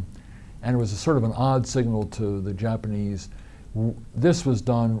interesting, and it was a sort of an odd signal to the Japanese, this was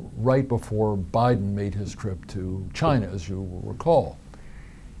done right before Biden made his trip to China, as you will recall.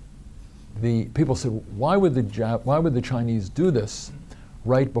 The people said, why would the Chinese do this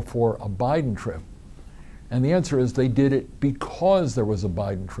right before a Biden trip? And the answer is they did it because there was a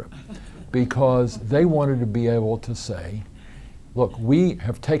Biden trip, because they wanted to be able to say, look, we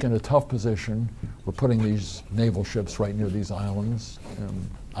have taken a tough position. We're putting these naval ships right near these islands.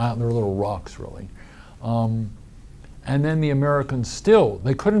 They're little rocks, really. And then the Americans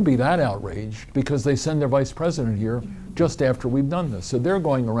they couldn't be that outraged because they send their vice president here just after we've done this. So they're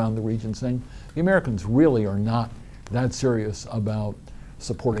going around the region saying, the Americans really are not that serious about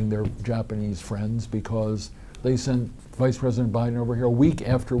supporting their Japanese friends because they sent Vice President Biden over here a week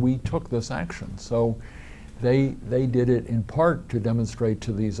after we took this action. So they did it in part to demonstrate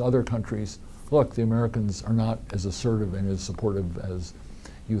to these other countries, look, the Americans are not as assertive and as supportive as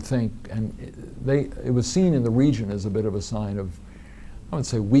you think. And it was seen in the region as a bit of a sign of, I wouldn't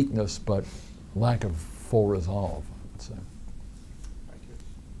say weakness, but lack of full resolve, I would say. Thank you.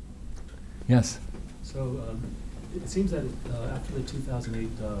 Yes? So it seems that after the 2008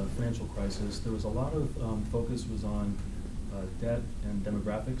 financial crisis, there was a lot of focus was on debt and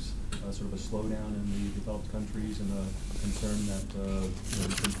demographics, sort of a slowdown in the developed countries and a concern that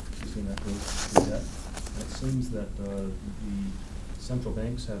we could be seeing that growth through debt. And it seems that the central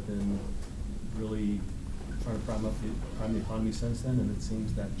banks have been really trying to prime the economy since then, and it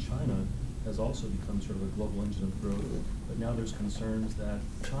seems that China has also become sort of a global engine of growth. But now there's concerns that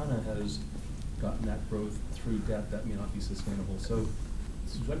China has gotten that growth through debt that may not be sustainable. So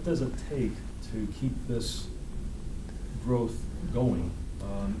what does it take to keep this growth going?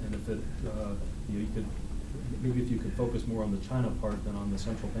 And if it, you could, maybe if you could focus more on the China part than on the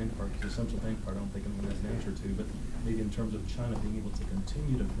central bank part, because the central bank part I don't think anyone has an answer to, but maybe in terms of China being able to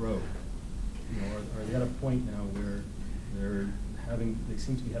continue to grow, are they at a point now where they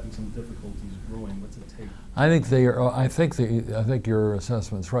seem to be having some difficulties growing? What's it take? I think they are. I think your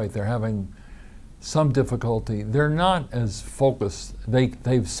assessment's right. They're having some difficulty. They're not as focused.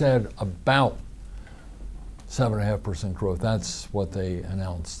 They've said about 7.5% growth. That's what they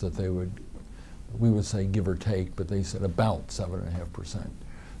announced that they would. We would say give or take, but they said about 7.5%,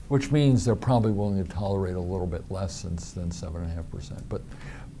 which means they're probably willing to tolerate a little bit less than 7.5%. But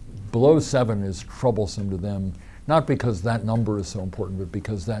below 7 is troublesome to them. Not because that number is so important, but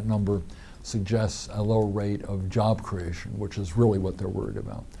because that number suggests a low rate of job creation, which is really what they're worried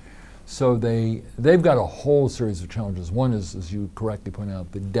about. So they've got a whole series of challenges. One is, as you correctly point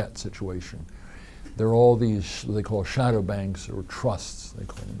out, the debt situation. There are all these, they call shadow banks or trusts, they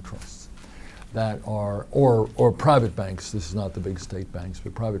call them trusts, that are, or private banks, this is not the big state banks,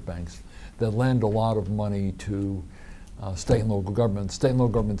 but private banks, that lend a lot of money to state and local governments. State and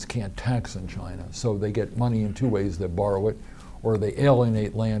local governments can't tax in China, so they get money in two ways. They borrow it, or they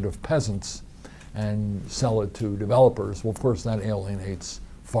alienate land of peasants and sell it to developers. Well, of course, that alienates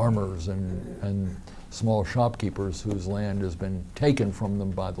farmers and small shopkeepers whose land has been taken from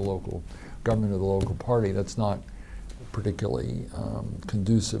them by the local government or the local party. That's not particularly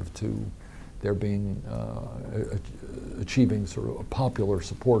conducive to their being achieving sort of a popular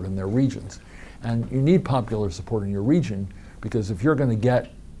support in their regions. And you need popular support in your region because if you're going to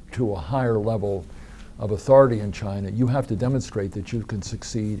get to a higher level of authority in China, you have to demonstrate that you can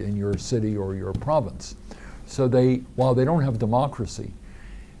succeed in your city or your province. So while they don't have democracy,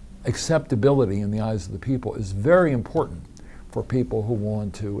 acceptability in the eyes of the people is very important for people who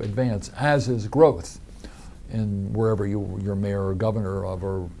want to advance, as is growth in wherever you're mayor or governor of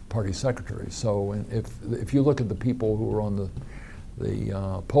or party secretary. So if you look at the people who are on the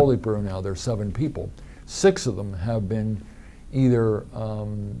Politburo now, there are 7 people. 6 of them have been either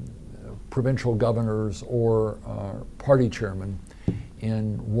provincial governors or party chairmen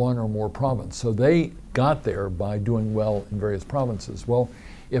in one or more provinces. So they got there by doing well in various provinces. Well,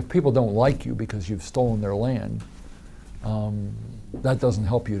 if people don't like you because you've stolen their land, that doesn't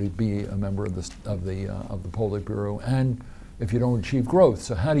help you to be a member of the Politburo, and if you don't achieve growth.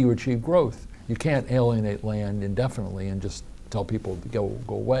 So how do you achieve growth? You can't alienate land indefinitely and just tell people to go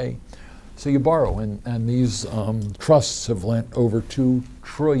away. So you borrow, and these trusts have lent over $2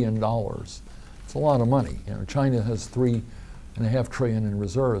 trillion. It's a lot of money. You know, China has $3.5 trillion in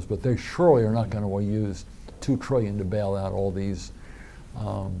reserves, but they surely are not going to use $2 trillion to bail out all these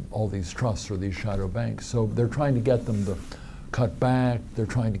trusts or these shadow banks. So they're trying to get them to cut back. They're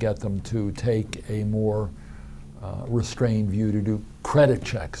trying to get them to take a more restrained view, to do credit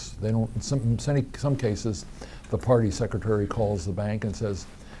checks. They don't. In some cases, the party secretary calls the bank and says,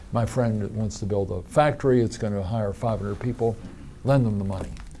 "My friend wants to build a factory. It's going to hire 500 people. Lend them the money."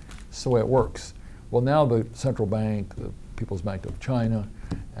 That's the way it works. Well, now the central bank, the People's Bank of China,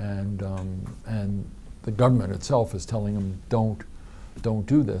 and the government itself is telling them, don't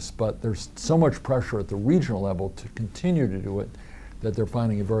do this, but there's so much pressure at the regional level to continue to do it that they're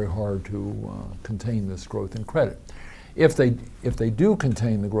finding it very hard to contain this growth in credit. If they do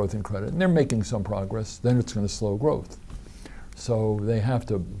contain the growth in credit, and they're making some progress, then it's going to slow growth. So they have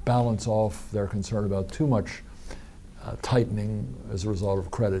to balance off their concern about too much tightening as a result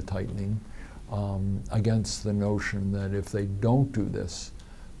of credit tightening against the notion that if they don't do this,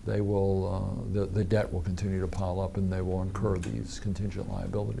 they will, the debt will continue to pile up and they will incur these contingent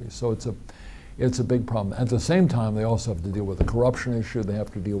liabilities. So it's a big problem. At the same time, they also have to deal with the corruption issue. They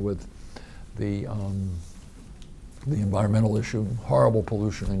have to deal with the environmental issue, horrible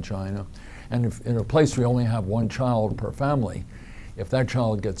pollution in China. And if in a place where you only have one child per family, if that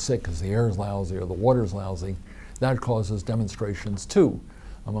child gets sick because the air is lousy or the water is lousy, that causes demonstrations too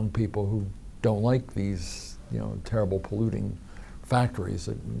among people who don't like these, terrible polluting factories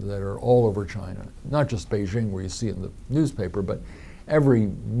that are all over China. Not just Beijing where you see it in the newspaper, but every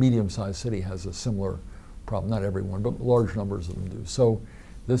medium-sized city has a similar problem. Not everyone, but large numbers of them do. So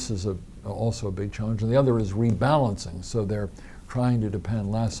this is also a big challenge. And the other is rebalancing. So they're trying to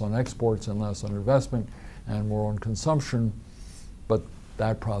depend less on exports and less on investment and more on consumption, but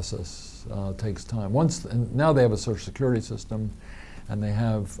that process takes time. And now they have a Social Security system, and they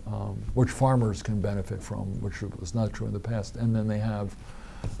have, which farmers can benefit from, which was not true in the past. And then they have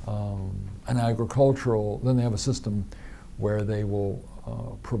then they have a system where they will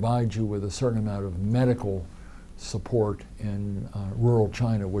provide you with a certain amount of medical support in rural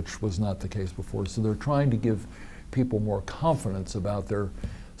China, which was not the case before. So they're trying to give people more confidence about their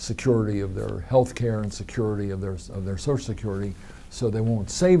security of their health care and security of their Social Security, so they won't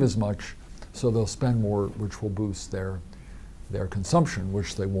save as much, so they'll spend more, which will boost their consumption,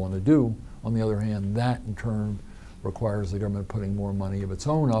 which they want to do. On the other hand, that in turn requires the government putting more money of its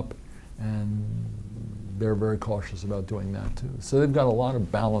own up, and they're very cautious about doing that too. So they've got a lot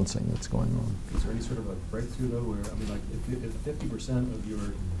of balancing that's going on. Is there any sort of a breakthrough though, where, if 50% of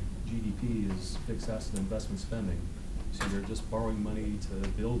your GDP is fixed asset investment spending, so you're just borrowing money to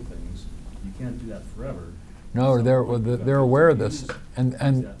build things, you can't do that forever. No, they're aware of this, and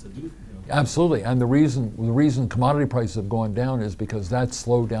absolutely. And the reason commodity prices have gone down is because that's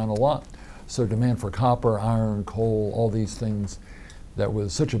slowed down a lot. So demand for copper, iron, coal, all these things that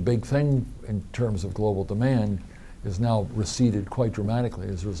was such a big thing in terms of global demand is now receded quite dramatically.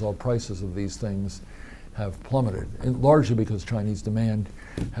 As a result, prices of these things have plummeted, and largely because Chinese demand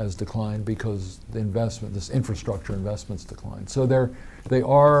has declined because the investment, this infrastructure investments declined. So they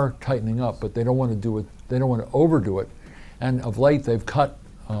are tightening up, but they don't want to do it. They don't want to overdo it. And of late, they've cut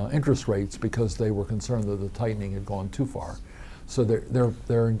interest rates because they were concerned that the tightening had gone too far. So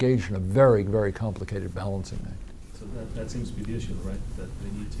they're engaged in a very, very complicated balancing act. So that seems to be the issue, right? That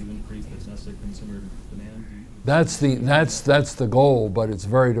they need to increase the domestic consumer demand. That's the goal, but it's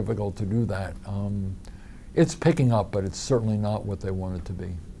very difficult to do that. It's picking up, but it's certainly not what they want it to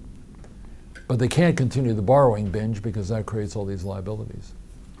be. But they can't continue the borrowing binge because that creates all these liabilities.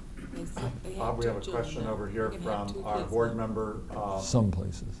 Bob, we have a question over here from our board member. Some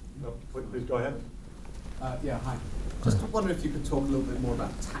places. No, please go ahead. Yeah, hi. Just wondering if you could talk a little bit more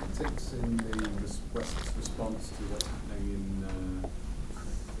about tactics in the West's response to what's happening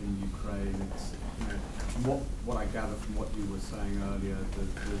in Ukraine. It's, what I gather from what you were saying earlier,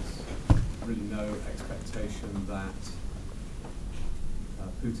 there's really no expectation that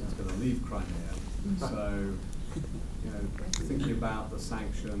Putin's going to leave Crimea. So, thinking about the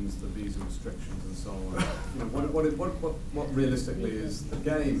sanctions, the visa restrictions, and so on, what realistically is the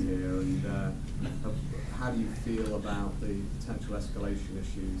game here, and how do you feel about the potential escalation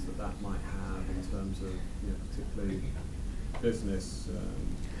issues that might have in terms of, particularly business?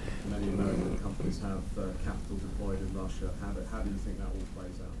 Many American companies have capital deployed in Russia. How do you think that all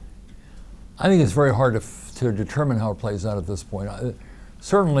plays out? I think it's very hard to determine how it plays out at this point.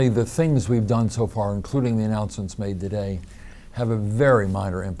 Certainly the things we've done so far, including the announcements made today, have a very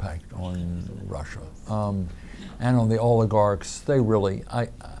minor impact on Russia. And on the oligarchs, they really, I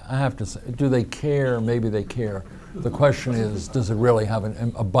have to say, do they care? Maybe they care. The question is, does it really have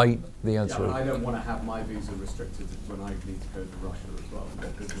a bite? The answer is, I don't want to have my visa restricted when I need to go to Russia as well. I've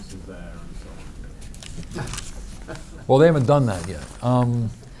got businesses there and so on. Well, they haven't done that yet.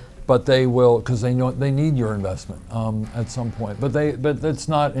 But they will, because they know they need your investment at some point. But it's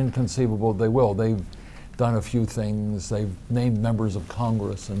not inconceivable they will. They've done a few things. They've named members of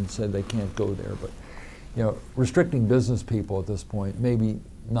Congress and said they can't go there. But restricting business people at this point, maybe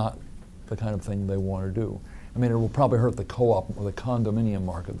not the kind of thing they want to do. I mean, it will probably hurt the co-op or the condominium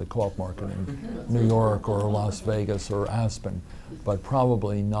market, the co-op market in New York or Las Vegas or Aspen, but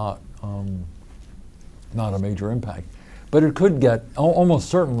probably not a major impact. But it could get, almost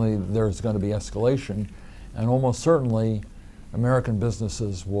certainly there's going to be escalation, and almost certainly American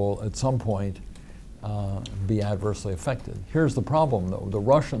businesses will at some point be adversely affected. Here's the problem though, the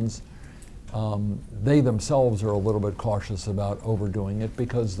Russians, they themselves are a little bit cautious about overdoing it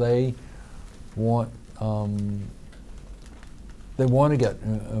because they want to get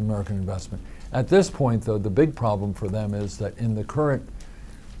American investment. At this point though, the big problem for them is that in the current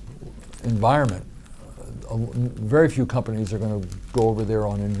environment, very few companies are going to go over there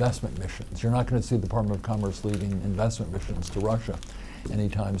on investment missions. You're not going to see the Department of Commerce leading investment missions to Russia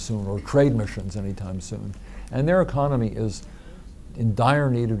anytime soon, or trade missions anytime soon. And their economy is in dire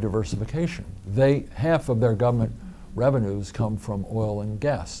need of diversification. Half of their government revenues come from oil and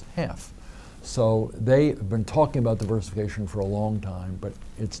gas, half. So they've been talking about diversification for a long time, but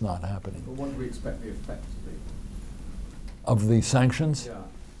it's not happening. But what do we expect the effect to be? Of the sanctions? Yeah.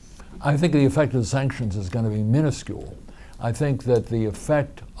 I think the effect of the sanctions is going to be minuscule. I think that the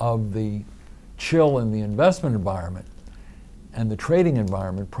effect of the chill in the investment environment and the trading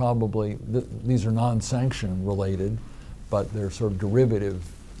environment probably, these are non-sanction related, but they're sort of derivative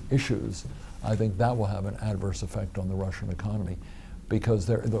issues. I think that will have an adverse effect on the Russian economy because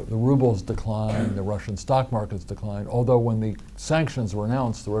the ruble's declined, the Russian stock market's declined, although when the sanctions were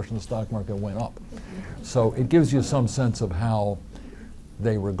announced, the Russian stock market went up. So it gives you some sense of how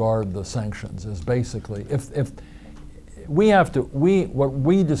they regard the sanctions as basically, if we have to, what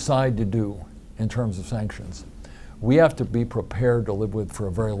we decide to do in terms of sanctions, we have to be prepared to live with for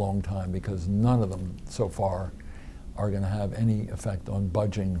a very long time because none of them so far are going to have any effect on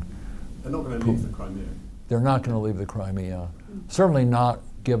budging. They're not going to leave the Crimea. They're not going to leave the Crimea. Certainly not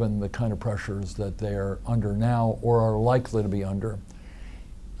given the kind of pressures that they're under now or are likely to be under.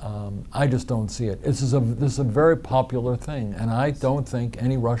 I just don't see it. This is a very popular thing, and I don't think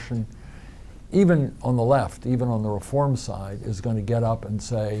any Russian, even on the left, even on the reform side, is going to get up and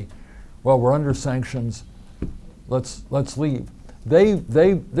say, well, we're under sanctions, let's leave.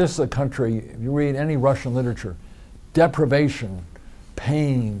 This is a country, if you read any Russian literature, deprivation,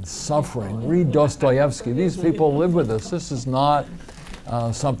 pain, suffering, read Dostoevsky. These people live with this. This is not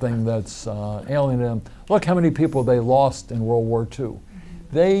something that's alien to them. Look how many people they lost in World War II.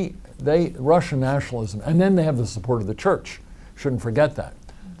 Russian nationalism, and then they have the support of the church. Shouldn't forget that.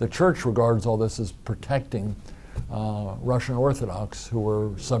 The church regards all this as protecting Russian Orthodox who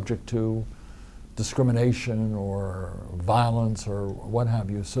are subject to discrimination or violence or what have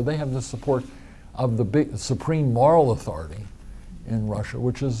you. So they have the support of the big supreme moral authority in Russia,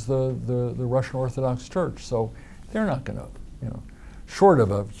 which is the Russian Orthodox Church. So they're not going to, short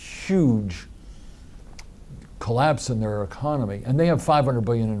of a huge collapse in their economy, and they have $500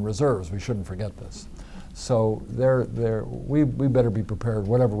 billion in reserves. We shouldn't forget this. So we better be prepared,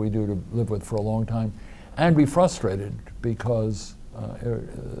 whatever we do, to live with for a long time, and be frustrated because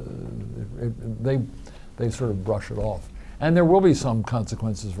they sort of brush it off. And there will be some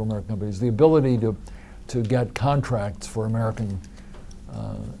consequences for American companies. The ability to get contracts for American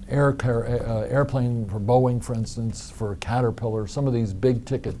airplane, for Boeing, for instance, for Caterpillar, some of these big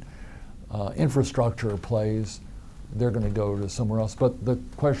ticket infrastructure plays, they're going to go to somewhere else. But the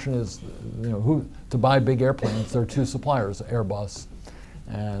question is, who to buy big airplanes? There are two suppliers, Airbus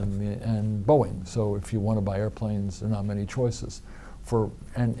and Boeing. So if you want to buy airplanes, there are not many choices.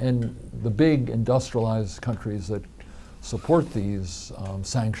 And the big industrialized countries that support these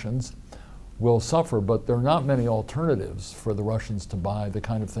sanctions will suffer, but there are not many alternatives for the Russians to buy the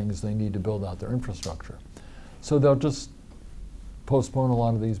kind of things they need to build out their infrastructure. So they'll just postpone a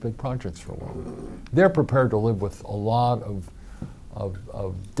lot of these big projects for a while. They're prepared to live with a lot of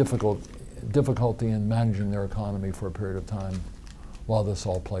difficulty in managing their economy for a period of time while this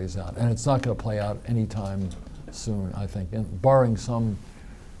all plays out. And it's not going to play out anytime soon, I think. And barring some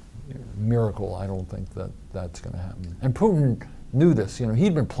miracle, I don't think that's going to happen. And Putin knew this.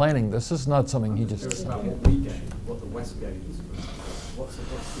 He'd been planning this. This is not something he just decided. About what we gain, what the West gains.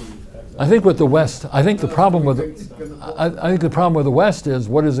 I think with the West, I think the problem with the West is,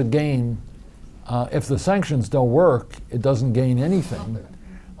 what does it gain? If the sanctions don't work, it doesn't gain anything.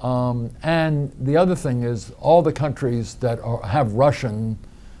 And the other thing is, all the countries that have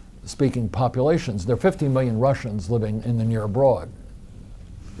Russian-speaking populations, there are 50 million Russians living in the near abroad.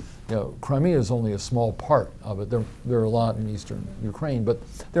 Crimea is only a small part of it. There are a lot in eastern Ukraine, but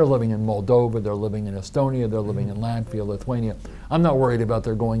they're living in Moldova, they're living in Estonia, they're living in Latvia, Lithuania. I'm not worried about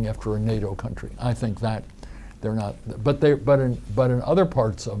their going after a NATO country. I think that they're not, but in other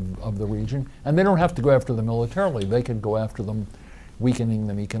parts of the region, and they don't have to go after them militarily. They could go after them, weakening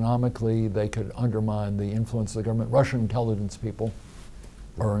them economically. They could undermine the influence of the government. Russian intelligence people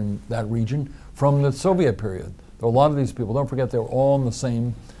are in that region from the Soviet period. There are a lot of these people. Don't forget, they were all in the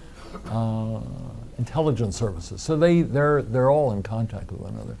same intelligence services. So they're all in contact with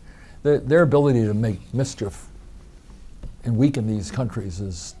one another. Their ability to make mischief and weaken these countries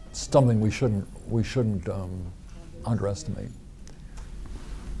is something we shouldn't underestimate.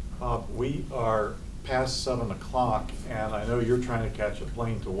 We are past 7 o'clock, and I know you're trying to catch a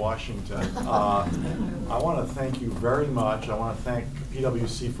plane to Washington. I want to thank you very much. I want to thank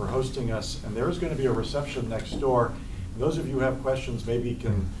PwC for hosting us, and there is going to be a reception next door. Those of you who have questions, maybe you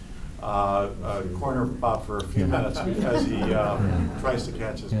can corner Bob for a few minutes as he tries to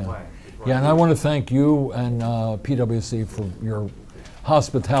catch his plane. Yeah, and I want to thank you and PwC for your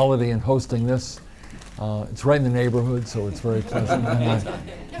hospitality in hosting this. It's right in the neighborhood, so it's very pleasant.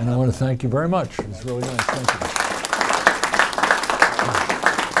 And I want to thank you very much. It was really nice. Thank you.